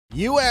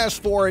You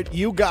asked for it.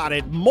 You got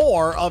it.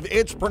 More of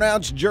It's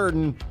Pronounced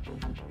Jordan.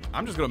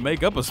 I'm just going to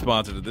make up a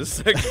sponsor to this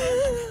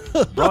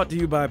segment. Brought to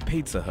you by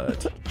Pizza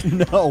Hut.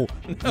 No,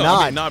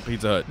 not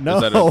Pizza Hut. No,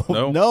 Is that it?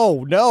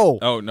 No. No.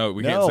 Oh, no,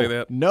 we can't say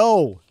that?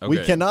 No, we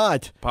Okay.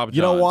 cannot. Papa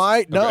You know John's.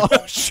 why? No,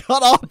 Okay.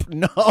 shut up.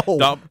 No.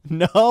 Stop.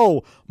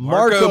 No.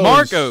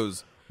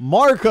 Marco's.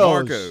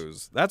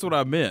 Marco's. That's what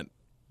I meant.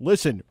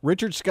 Listen,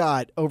 Richard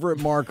Scott over at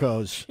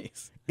Marco's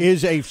Jeez.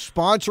 is a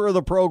sponsor of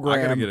the program.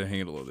 I got to get a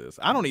handle of this.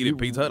 I don't eat at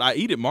Pizza Hut. I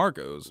eat at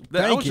Marco's.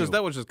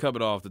 That was just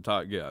coming off the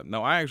top. Yeah.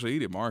 No, I actually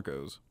eat at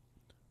Marco's.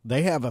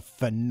 They have a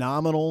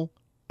phenomenal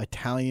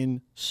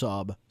Italian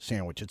sub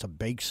sandwich. It's a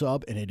baked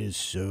sub, and it is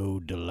so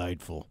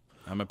delightful.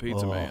 I'm a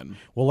pizza man.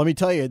 Well, let me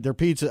tell you, their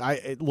pizza.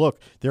 Look,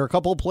 there are a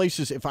couple of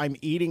places. If I'm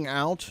eating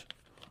out,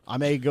 I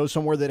may go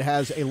somewhere that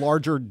has a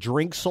larger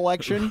drink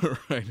selection.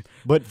 Right.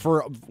 But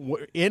for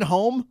in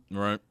home,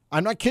 Right.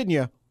 I'm not kidding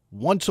you.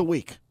 Once a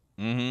week.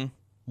 Mm-hmm.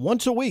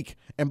 Once a week.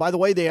 And by the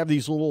way, they have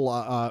these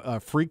little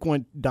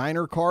frequent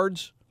diner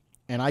cards,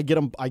 and I get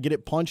them. I get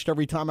it punched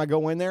every time I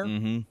go in there.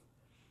 Mm-hmm.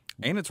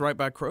 And it's right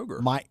by Kroger.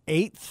 My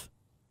eighth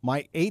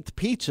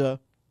pizza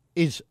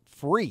is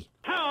free.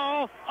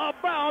 How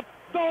about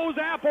those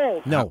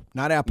apples? No,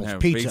 not apples. No,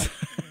 pizza.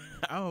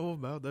 How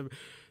about that?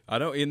 I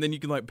know, and then you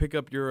can pick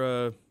up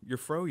your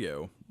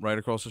froyo right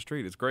across the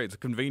street. It's great. It's a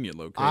convenient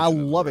location. I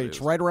love it.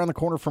 It's right around the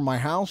corner from my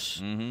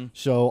house. Mm-hmm.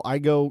 So I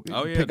go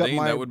pick up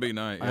that would be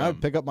nice. Yeah. I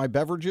pick up my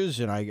beverages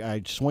and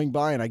I swing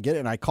by and I get it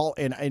and I call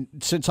and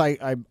since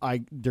I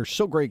they're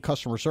so great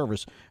customer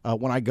service.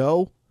 When I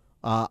go,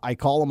 I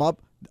call them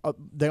up.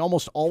 They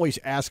almost always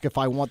ask if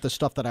I want the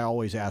stuff that I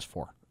always ask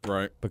for.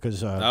 Right.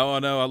 Because I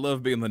know. I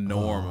love being the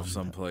norm of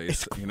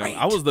someplace. It's You know, great.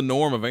 I was the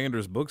norm of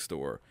Andrew's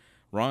bookstore.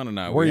 Ron and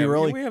I. Were you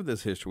really? We have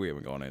this history. We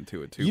haven't gone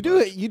into it too You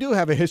much. do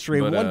have a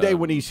history. But, One day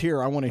when he's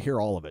here, I want to hear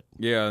all of it.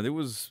 Yeah, there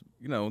was.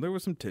 There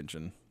was some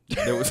tension.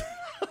 There was.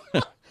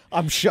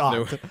 I'm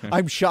shocked.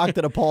 I'm shocked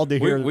and appalled to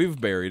hear. We've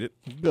buried it.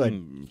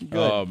 Good.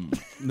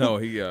 No,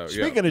 he.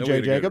 Speaking of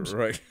Jay Jacobs,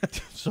 right?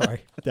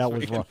 Sorry, that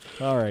was wrong.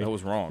 All right, That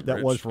was wrong. That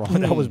Rich. was wrong.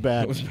 That was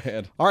bad. That was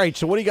bad. All right,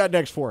 so what do you got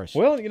next for us?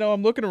 Well,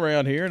 I'm looking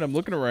around here, and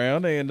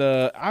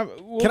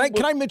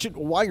Can I mention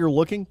while you're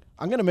looking?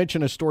 I'm going to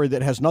mention a story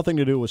that has nothing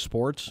to do with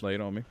sports. lay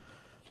it on me?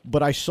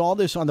 But I saw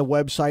this on the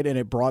website, and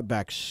it brought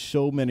back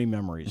so many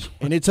memories.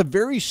 And it's a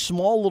very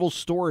small little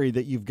story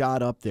that you've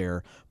got up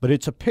there, but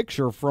it's a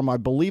picture from, I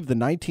believe, the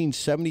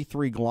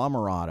 1973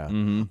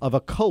 Glomerata of a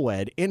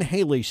co-ed in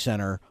Haley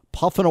Center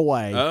puffing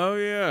away. Oh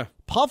yeah,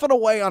 Puffing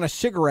away on a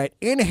cigarette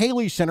in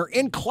Haley Center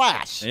in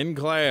class. in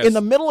class. In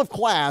the middle of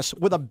class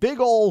with a big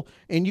old,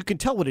 and you can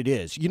tell what it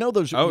is. You know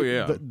those? Oh,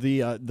 yeah.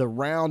 The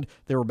round.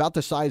 They were about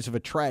the size of a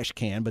trash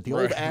can, but the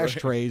old Right.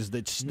 ashtrays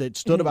that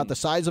stood about the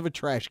size of a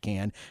trash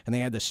can, and they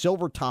had the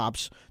silver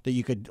tops that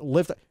you could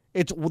lift.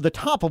 It's the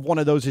top of one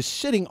of those is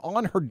sitting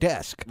on her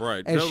desk.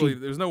 Right. And Totally. she,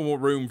 There's no more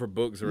room for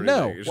books or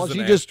no, anything. It's while just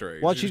she an just ashtray.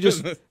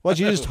 while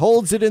she just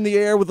holds it in the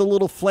air with a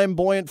little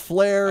flamboyant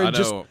flare, I and know.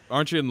 just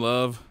Aren't you in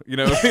love?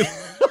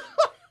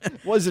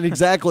 wasn't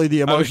exactly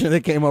the emotion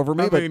that came over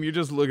me. I but mean, you're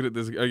just looking at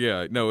this.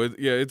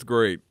 It's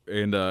great.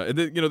 And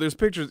then, there's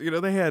pictures.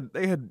 They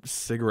had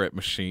cigarette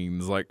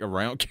machines like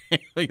around,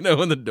 in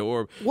the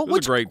door. It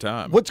was a great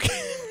time. What's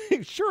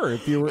sure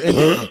if you were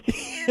in,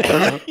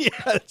 yeah,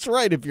 that's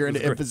right. If you're into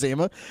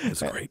emphysema,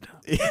 It's a great time.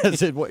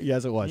 yes,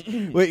 it was.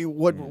 Wait,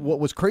 what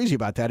was crazy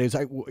about that is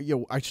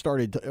I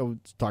started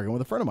talking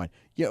with a friend of mine.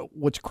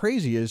 What's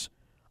crazy is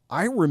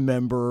I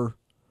remember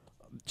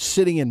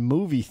sitting in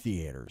movie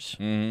theaters.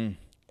 Mm-hmm.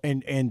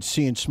 And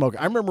seeing smoke.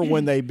 I remember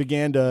when they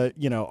began to,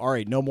 all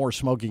right, no more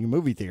smoking in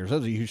movie theaters. That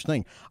was a huge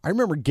thing. I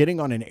remember getting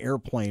on an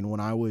airplane when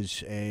I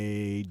was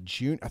I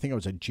think I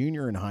was a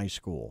junior in high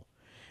school.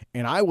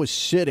 And I was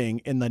sitting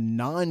in the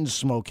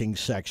non-smoking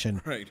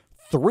section. Right.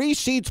 3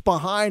 seats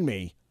behind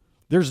me.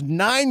 There's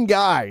 9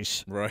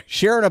 guys Right.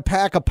 sharing a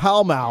pack of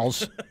Pall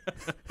Malls.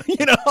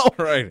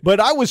 Right. But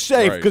I was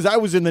safe Right. because I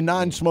was in the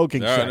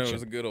non-smoking I know, section. it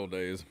was the good old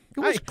days. It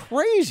was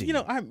crazy.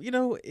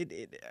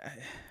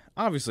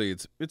 Obviously,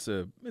 it's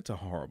a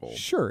horrible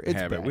Sure, it's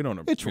habit. bad. We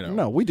don't.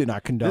 No, we do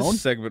not condone. This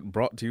segment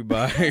brought to you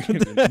by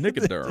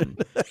Nicoderm.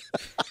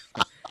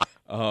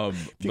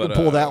 You can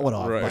pull that one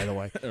off, right. by the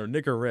way. Or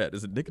Nicorette.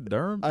 Is it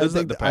Nicoderm?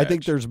 I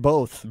think there's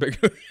both.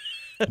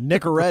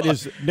 Nicorette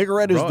is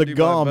Brought the to you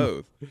by gum.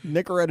 both.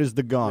 Nicorette is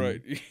the gum.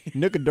 Right.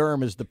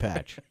 Nicoderm is the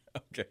patch.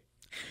 Okay.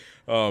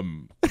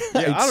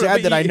 It's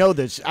sad that I know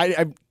this.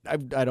 I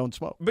don't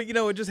smoke. But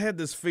it just had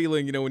this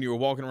feeling, when you were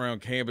walking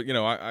around campus.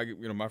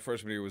 My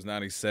freshman year was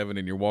 '97,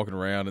 and you're walking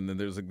around, and then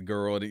there's a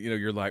girl, and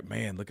you're like,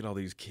 man, look at all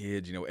these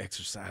kids,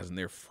 exercising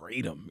their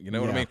freedom. You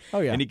know what I mean? Oh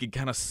yeah. And you could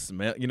kind of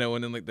smell,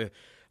 and then like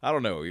I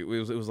don't know. It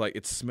was like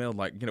it smelled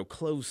like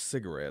closed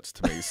cigarettes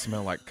to me.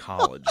 Smell like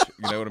college.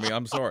 You know what I mean?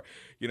 I'm sorry.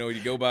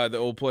 You go by the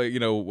old place.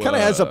 Kind of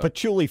has a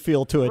patchouli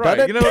feel to it, Right,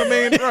 doesn't it? you know what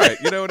I mean? Right,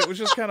 and it was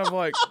just kind of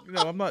like,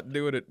 I'm not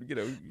doing it, I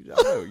don't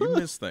know, you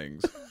miss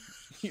things.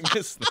 You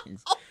miss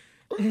things.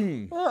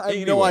 I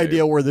have no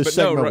idea where this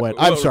segment went.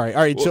 I'm sorry.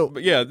 All right,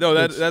 but yeah, no,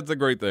 that's a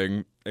great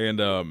thing, and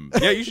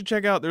yeah, you should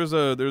check out.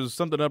 There's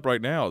something up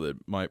right now that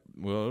might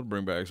it'll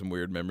bring back some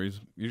weird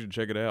memories. You should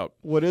check it out.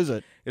 What is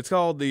it? It's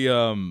called the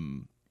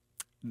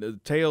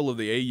Tale of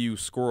the AU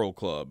Squirrel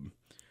Club.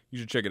 You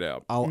should check it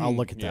out. I'll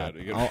look at that.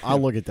 I'll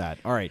look at that.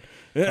 All right.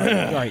 All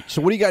right.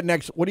 So what do you got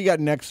next? What do you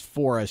got next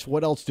for us?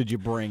 What else did you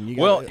bring? You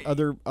got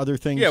other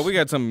things? Yeah, we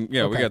got some.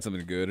 Yeah, we got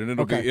something good, and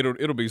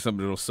it'll be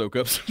something that'll soak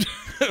up.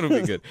 It'll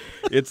be good.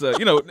 It's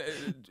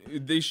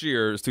this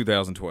year is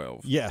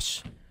 2012.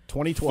 Yes,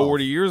 2012.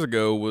 40 years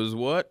ago was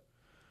what?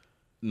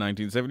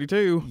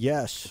 1972.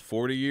 Yes.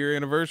 40-year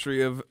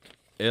anniversary of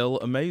El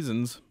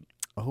Amazins.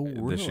 Oh,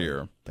 really? This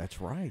year. That's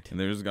right. And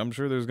I'm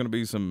sure there's going to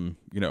be some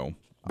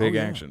big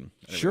action.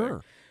 Anyway.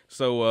 Sure.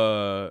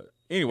 So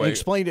anyway, and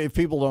explain it if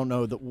people don't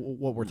know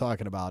what we're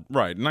talking about.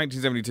 Right,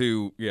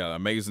 1972. Yeah,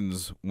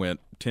 Amazins went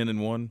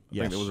 10-1. I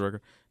think that was the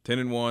record.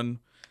 10-1,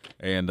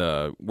 and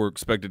we're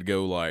expected to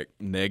go like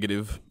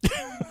negative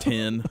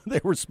 10.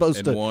 They were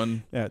supposed to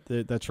 1. Yeah,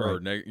 that's right. Or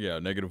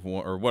negative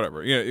 1 or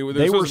whatever. Yeah, they were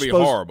supposed to be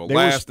horrible.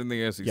 Last in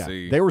the SEC.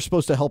 Yeah, they were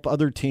supposed to help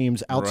other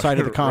teams outside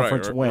of the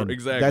conference win.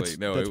 Exactly.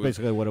 That's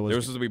basically what it was. They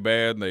were supposed to be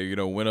bad, and they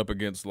went up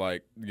against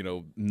like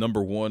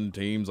number 1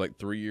 teams like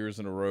 3 years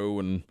in a row,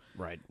 and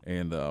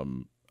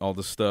all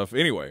this stuff.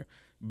 Anyway,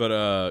 but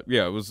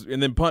it was,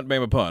 and then punt,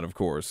 bama, punt, of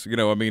course.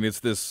 It's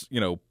this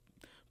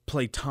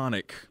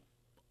platonic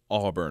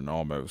Auburn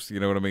almost.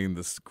 You know what I mean?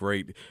 This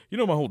great,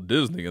 my whole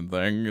Disney and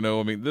thing.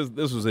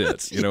 This was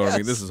it. You know what I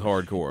mean? This is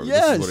hardcore.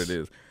 Yes. This is what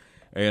it is.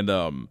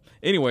 And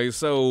anyway,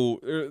 so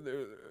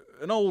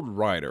an old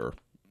writer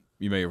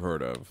you may have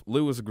heard of,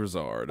 Louis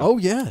Grizzard. Oh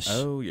yes.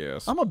 Oh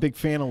yes. I'm a big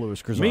fan of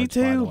Louis Grizzard. Me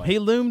too. He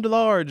loomed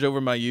large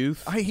over my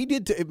youth. He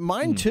did.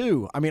 Mine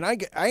too. I mean, I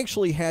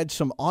actually had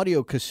some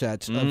audio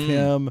cassettes of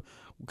him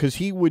because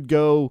he would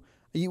go.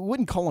 You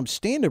wouldn't call them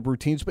stand-up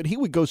routines, but he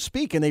would go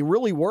speak, and they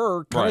really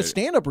were kind of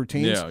stand-up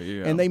routines.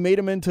 Yeah. And they made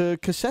them into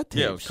cassette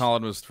tapes. Yeah, it was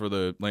columnist for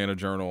the Atlanta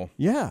Journal.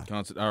 Yeah. I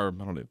don't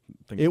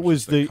think it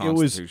was the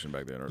Constitution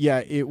back then.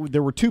 Yeah,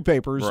 there were two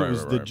papers. Right, it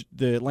was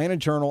the Atlanta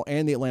Journal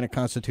and the Atlanta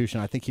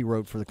Constitution. I think he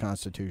wrote for the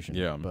Constitution.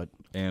 Yeah, but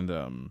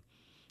and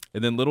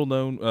then little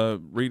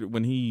known, Rita,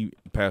 when he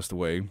passed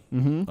away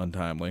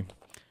untimely,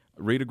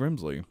 Rita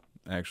Grimsley,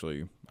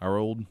 actually. Our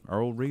old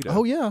Rita.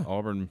 Oh yeah,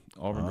 Auburn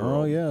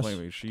girl. Oh yes,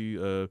 plainly. She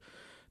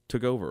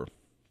took over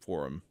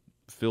for him,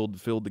 filled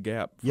the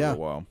gap for a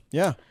while.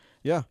 Yeah.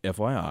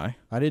 FYI,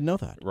 I didn't know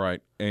that.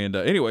 Right. And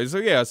anyway,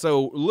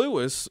 so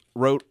Lewis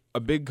wrote a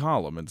big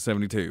column in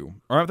 '72,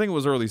 or I think it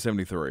was early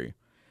 '73,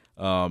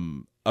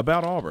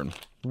 about Auburn.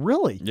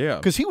 Really? Yeah.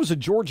 Because he was a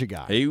Georgia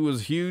guy. He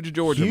was a huge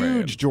Georgia man.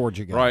 Huge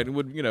Georgia guy. Right. And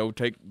would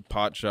take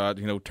pot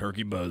shots,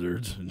 turkey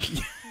buzzards.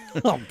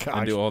 Oh gosh.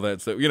 And do all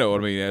that stuff. You know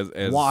what I mean?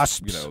 As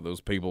wasps.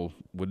 Those people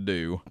would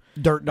do.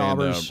 Dirt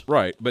daubers.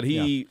 Right. But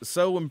he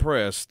so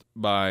impressed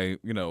by,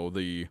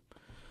 the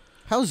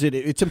how's it?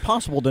 It's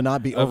impossible to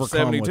not be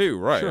overcome. 72,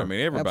 with, right. Sure, I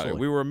mean, everybody.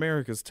 absolutely. We were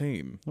America's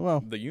team.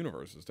 Well, the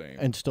universe's team.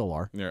 And still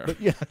are. Yeah. But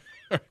yeah.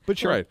 But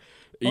sure. Right.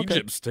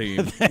 Egypt's team.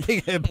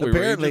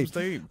 Apparently. Egypt's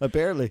team.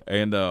 Apparently.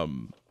 And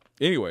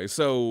anyway,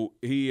 so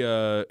he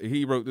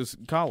wrote this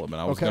column,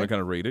 and I was going to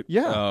kind of read it.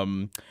 Yeah.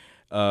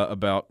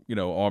 About,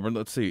 Auburn.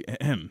 Let's see.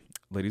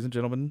 Ladies and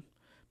gentlemen,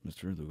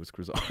 Mr. Louis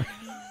Grizzard.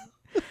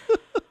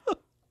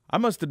 I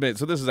must admit,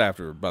 so this is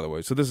after, by the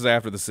way. So this is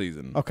after the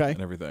season. Okay.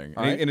 And everything.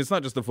 All right. And it's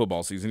not just the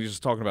football season. He's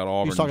just talking about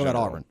Auburn. He's talking in about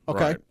general. Auburn.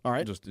 Okay. Right. All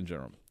right. Just in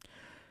general.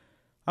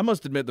 I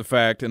must admit the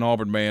fact an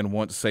Auburn man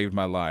once saved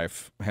my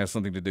life has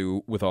something to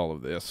do with all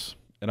of this.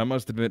 And I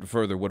must admit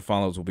further what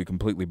follows will be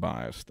completely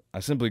biased. I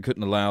simply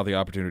couldn't allow the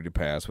opportunity to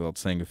pass without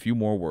saying a few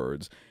more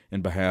words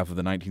in behalf of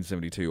the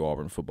 1972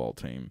 Auburn football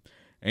team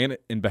and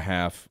in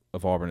behalf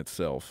of Auburn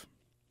itself.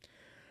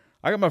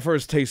 I got my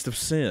first taste of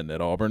sin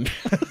at Auburn.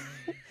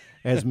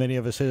 As many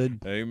of us had.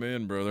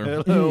 Amen, brother.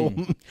 Hello.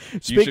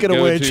 Speaking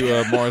of which. You should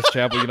go to Morris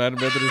Chapel United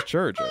Methodist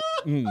Church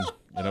in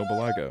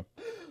Opelika.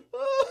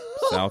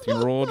 South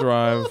Royal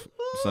Drive,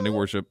 Sunday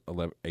worship,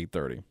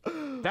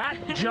 8:30. That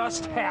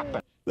just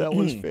happened. That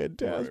was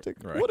fantastic.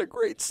 Right. What a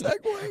great segue.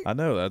 I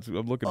know.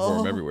 I'm looking for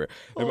him everywhere.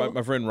 And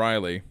my friend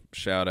Riley,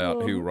 shout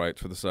out, who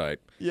writes for the site,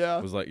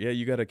 was like,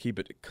 you got to keep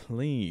it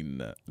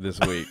clean this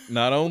week.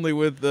 Not only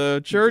with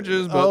the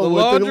churches, but the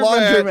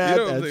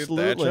laundromat.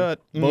 Absolutely.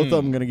 Both of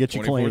them going to get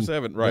you clean.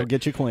 24/7, right. They'll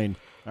get you clean.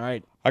 All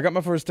right. I got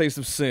my first taste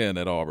of sin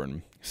at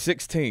Auburn.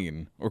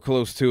 16, or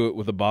close to it,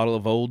 with a bottle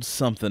of old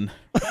something.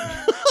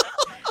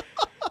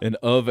 An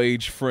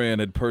of-age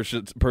friend had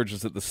purchased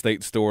at the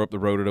state store up the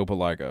road at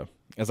Opelika.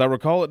 As I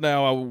recall it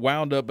now, I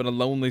wound up in a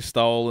lonely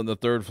stall in the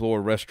third-floor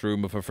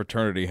restroom of a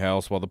fraternity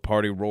house while the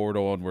party roared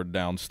onward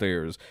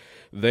downstairs.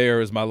 There,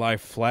 as my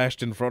life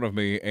flashed in front of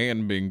me,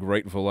 and being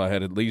grateful I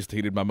had at least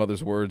heeded my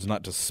mother's words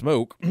not to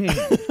smoke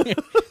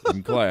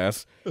in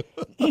class,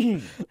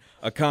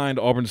 a kind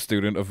Auburn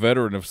student, a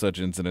veteran of such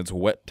incidents,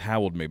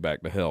 wet-toweled me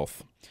back to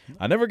health.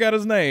 I never got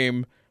his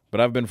name, But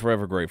I've been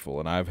forever grateful,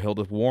 and I've held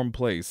a warm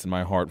place in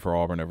my heart for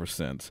Auburn ever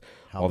since.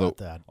 How about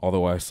that?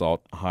 Although I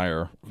sought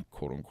higher,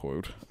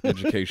 quote-unquote,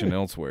 education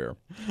elsewhere.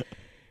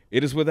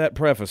 It is with that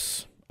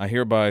preface, I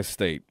hereby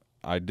state,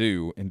 I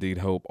do indeed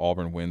hope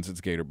Auburn wins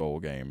its Gator Bowl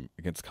game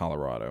against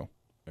Colorado.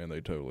 And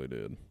they totally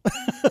did.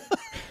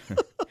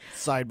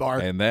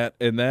 Sidebar.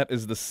 And that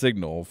is the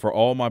signal for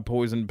all my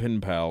poison pen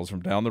pals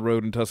from down the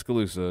road in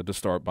Tuscaloosa to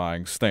start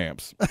buying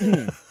stamps.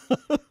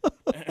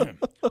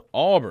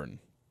 Auburn.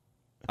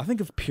 I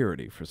think of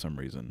purity for some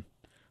reason.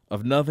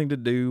 Of nothing to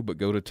do but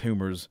go to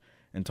Tumors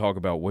and talk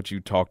about what you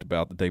talked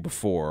about the day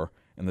before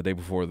and the day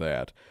before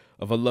that.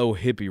 Of a low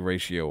hippie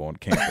ratio on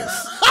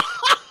campus.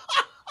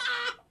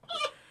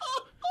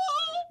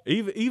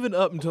 Even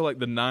up until like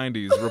the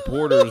 90s,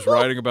 reporters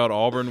writing about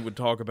Auburn would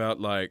talk about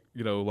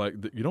you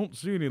don't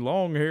see any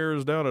long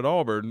hairs down at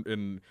Auburn,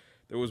 and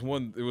there was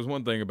one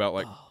thing about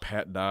like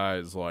Pat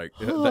Dye's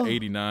the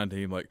 '89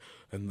 team,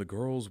 and the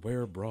girls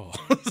wear bras.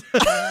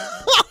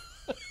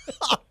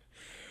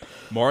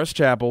 Morris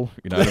Chapel,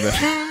 United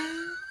Methodist,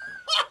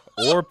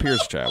 or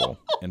Pierce Chapel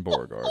in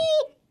Beauregard,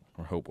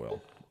 or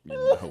Hopewell.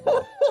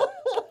 Hopewell.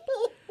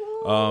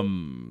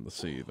 Let's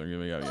see. They're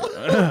giving out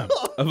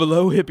of a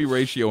low hippie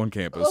ratio on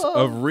campus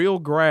of real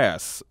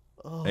grass.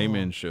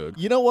 Amen, Suge.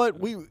 You know what?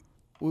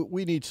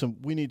 We need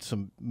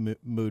some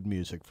mood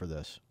music for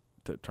this.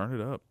 Turn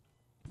it up.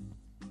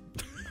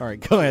 All right,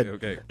 go ahead.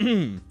 Okay.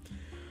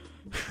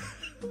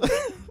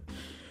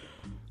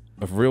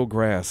 Of real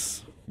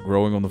grass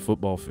growing on the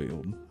football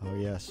field. Oh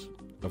yes.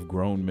 Of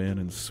grown men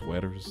in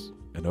sweaters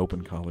and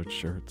open collared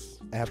shirts.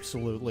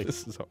 Absolutely.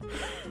 This is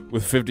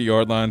with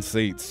 50-yard line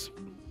seats.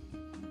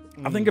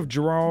 I think of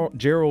Gerald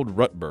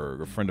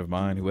Rutberg, a friend of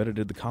mine who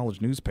edited the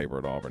college newspaper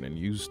at Auburn and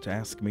used to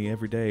ask me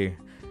every day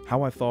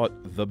how I thought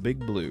the Big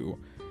Blue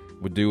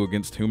would do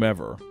against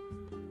whomever.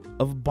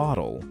 Of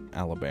Bottle,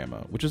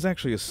 Alabama, which is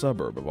actually a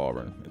suburb of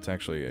Auburn. It's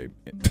actually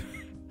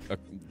a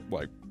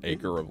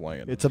acre of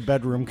land. It's a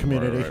bedroom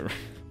community.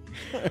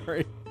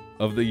 Right.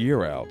 Of the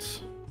year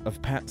outs.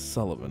 Of Pat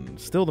Sullivan,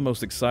 still the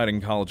most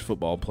exciting college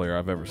football player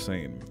I've ever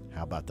seen.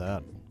 How about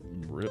that?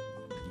 Rip.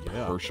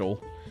 Yeah.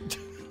 Herschel.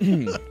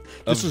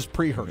 This is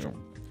pre-Herschel.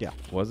 Yeah.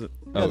 Was it?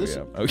 Yeah,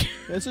 Okay.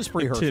 This is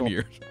pre-Herschel. 10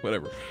 years.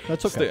 Whatever.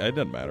 That's okay. It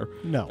doesn't matter.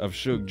 No. Of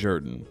Suge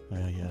Jordan.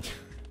 Yes.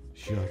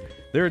 Suge.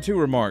 There are two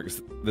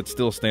remarks that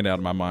still stand out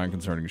in my mind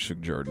concerning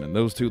Suge Jordan, and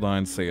those two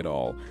lines say it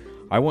all.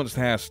 I once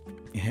asked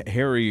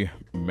Harry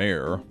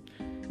Mayer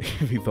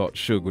if he thought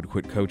Suge would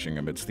quit coaching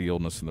amidst the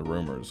illness and the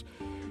rumors.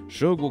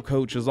 Suge will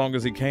coach as long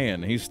as he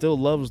can. He still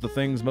loves the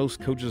things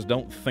most coaches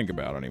don't think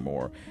about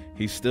anymore.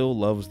 He still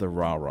loves the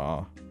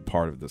rah-rah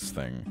part of this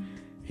thing.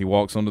 He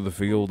walks onto the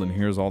field and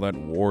hears all that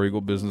War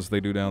Eagle business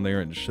they do down there,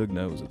 and Suge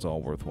knows it's all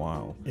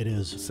worthwhile. It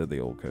is, said the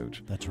old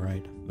coach. That's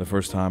right. The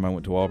first time I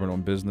went to Auburn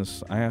on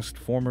business, I asked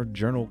former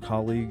Journal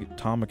colleague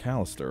Tom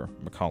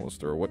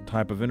McAllister what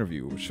type of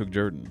interview was Suge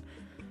Jordan.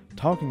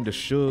 Talking to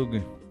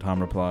Suge, Tom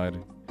replied,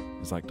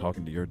 is like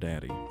talking to your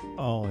daddy.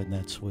 Oh, isn't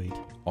that sweet?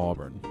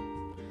 Auburn.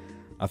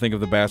 I think of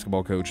the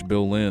basketball coach,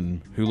 Bill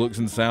Lynn, who looks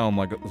and sounds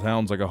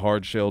like a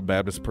hard-shelled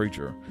Baptist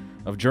preacher.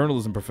 Of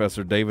journalism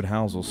professor David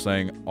Housel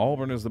saying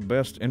Auburn is in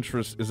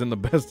the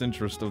best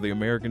interest of the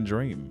American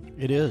dream.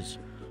 It is.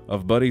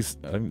 Of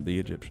the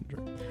Egyptian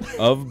dream.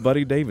 Of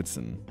Buddy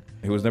Davidson,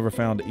 who has never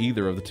found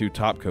either of the two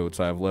top coats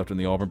I have left in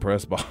the Auburn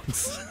press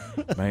box.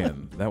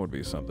 Man, that would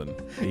be something.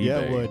 eBay. Yeah,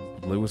 it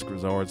would. Louis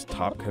Grizzard's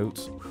top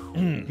coats.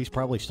 He's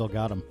probably still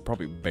got them.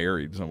 Probably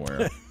buried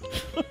somewhere.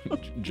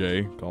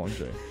 Jay, call him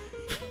Jay.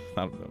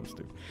 I don't know,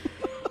 stupid.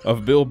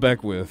 Of Bill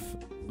Beckwith,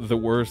 the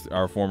worst,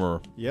 our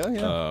former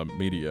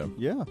media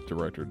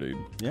director, dude.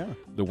 Yeah.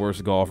 The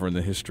worst golfer in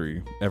the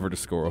history ever to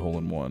score a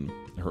hole-in-one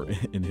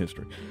in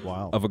history.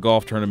 Wow. Of a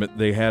golf tournament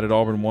they had at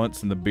Auburn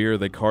once and the beer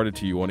they carted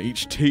to you on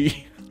each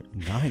tee.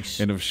 Nice.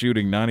 And of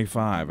shooting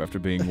 95 after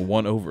being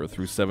one over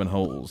through 7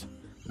 holes.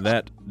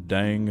 That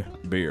dang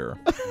beer.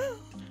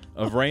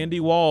 Of Randy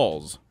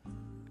Walls.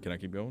 Can I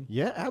keep going?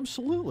 Yeah,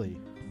 absolutely.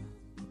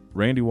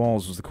 Randy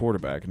Walls was the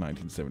quarterback in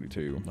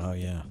 1972. Oh,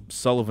 yeah.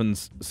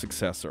 Sullivan's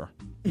successor.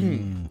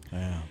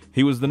 Yeah.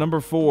 He was the number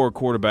 4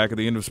 quarterback at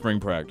the end of spring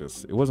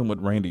practice. It wasn't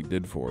what Randy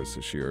did for us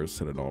this year,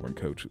 said an Auburn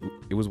coach.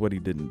 It was what he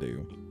didn't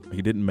do.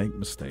 He didn't make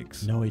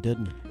mistakes. No, he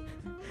didn't.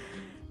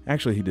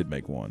 Actually, he did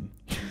make one.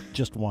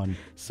 Just one.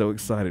 So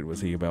excited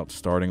was he about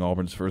starting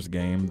Auburn's first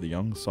game, the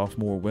young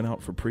sophomore went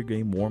out for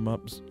pregame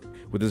warm-ups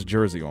with his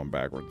jersey on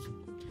backwards.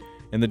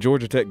 In the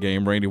Georgia Tech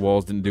game, Randy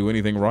Walls didn't do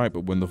anything right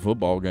but win the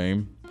football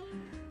game.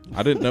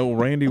 I didn't know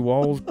Randy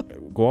Walls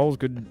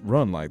could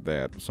run like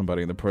that,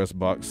 somebody in the press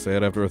box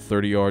said after a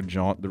 30-yard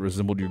jaunt that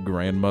resembled your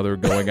grandmother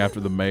going after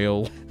the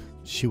mail.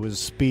 She was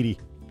speedy.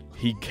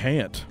 He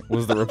can't,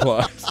 was the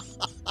reply.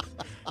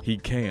 He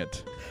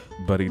can't,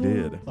 but he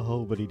did.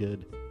 Oh, but he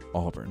did.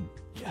 Auburn.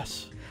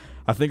 Yes.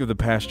 I think of the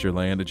pasture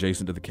land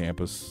adjacent to the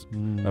campus,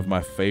 of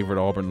my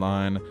favorite Auburn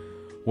line.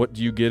 What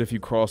do you get if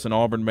you cross an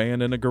Auburn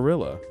man and a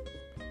gorilla?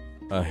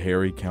 A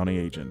hairy county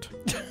agent.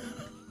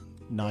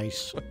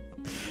 Nice.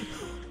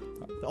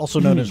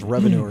 Also known as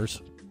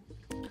revenuers.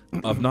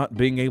 of not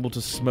being able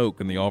to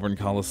smoke in the Auburn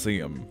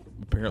Coliseum.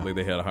 Apparently,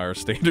 they had higher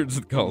standards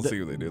at the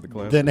Coliseum than they do at the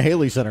class. Then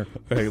Haley Center.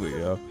 Haley,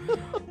 yeah.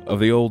 Of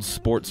the old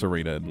sports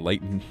arena in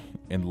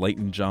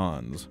Leighton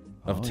Johns.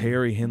 Of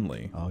Terry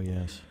Henley. Oh,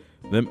 yes.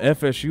 Them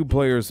FSU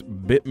players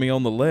bit me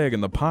on the leg in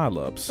the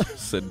pileups,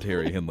 said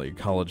Terry Henley,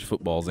 college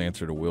football's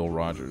answer to Will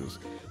Rogers.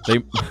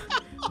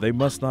 They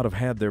must not have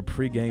had their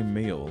pregame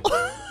meal.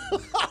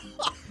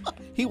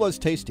 He was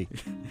tasty.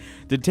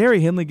 Did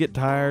Terry Henley get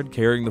tired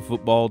carrying the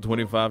football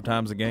 25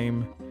 times a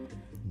game?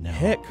 No.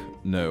 Heck,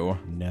 no.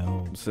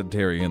 No. Said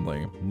Terry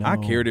Henley. No. I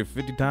carried it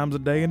 50 times a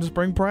day in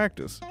spring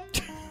practice.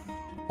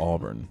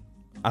 Auburn.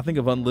 I think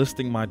of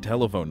unlisting my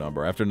telephone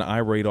number after an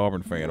irate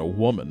Auburn fan, a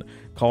woman,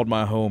 called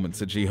my home and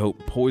said she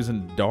hoped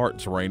poison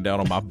darts rained down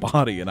on my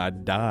body and I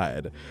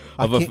died.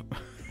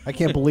 I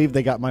can't believe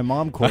they got my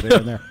mom quoted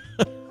in there.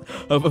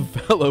 Of a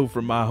fellow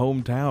from my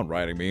hometown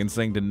writing me and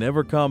saying to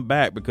never come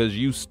back because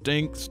you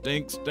stink.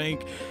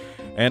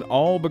 And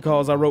all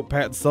because I wrote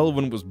Pat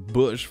Sullivan was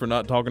Bush for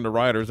not talking to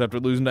writers after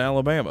losing to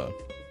Alabama.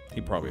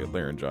 He probably had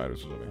laryngitis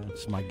or something.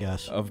 That's my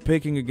guess. Of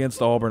picking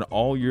against Auburn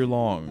all year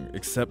long,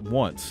 except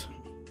once,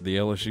 the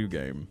LSU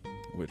game,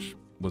 which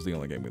was the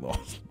only game we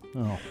lost.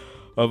 Oh.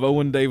 Of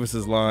Owen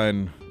Davis's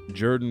line,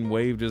 Jordan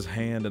waved his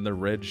hand and the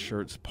red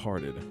shirts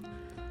parted.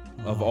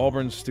 Of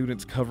Auburn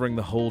students covering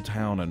the whole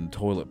town in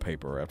toilet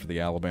paper after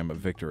the Alabama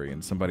victory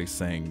and somebody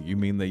saying, you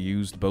mean they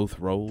used both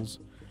rolls?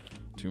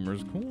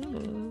 Toomer's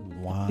Corner.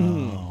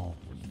 Wow.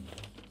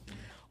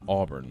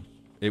 Auburn.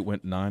 It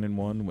went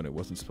 9-1 when it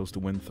wasn't supposed to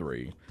win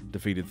 3.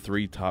 Defeated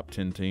 3 top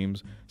 10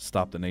 teams.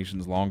 Stopped the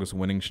nation's longest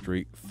winning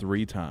streak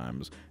 3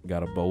 times.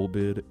 Got a bowl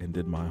bid and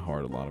did my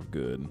heart a lot of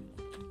good.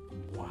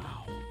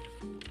 Wow.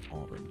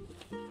 Auburn.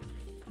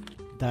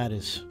 That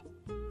is...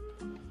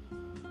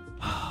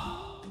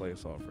 Play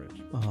us off,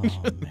 Rich. Oh,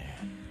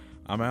 man.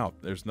 I'm out.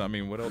 There's not, I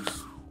mean, what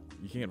else?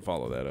 You can't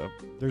follow that up.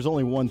 There's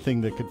only one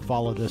thing that could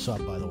follow this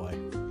up, by the way.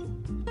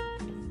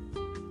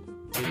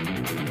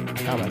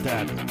 How about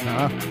that?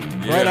 Huh?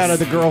 Yes. Right out of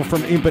the girl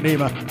from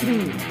Ipanema.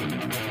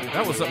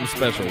 That was something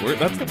special. We're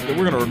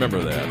going to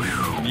remember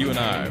that. You and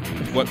I.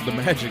 What the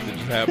magic that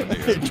just happened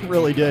here. It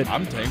really did.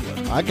 I'm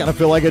tingling. I kind of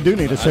feel like I do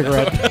need a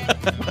cigarette.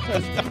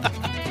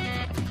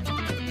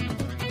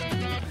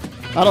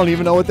 I don't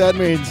even know what that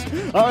means.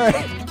 All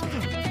right.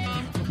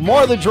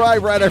 More of The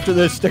Drive right after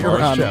this. Stick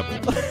around.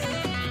 Chapel.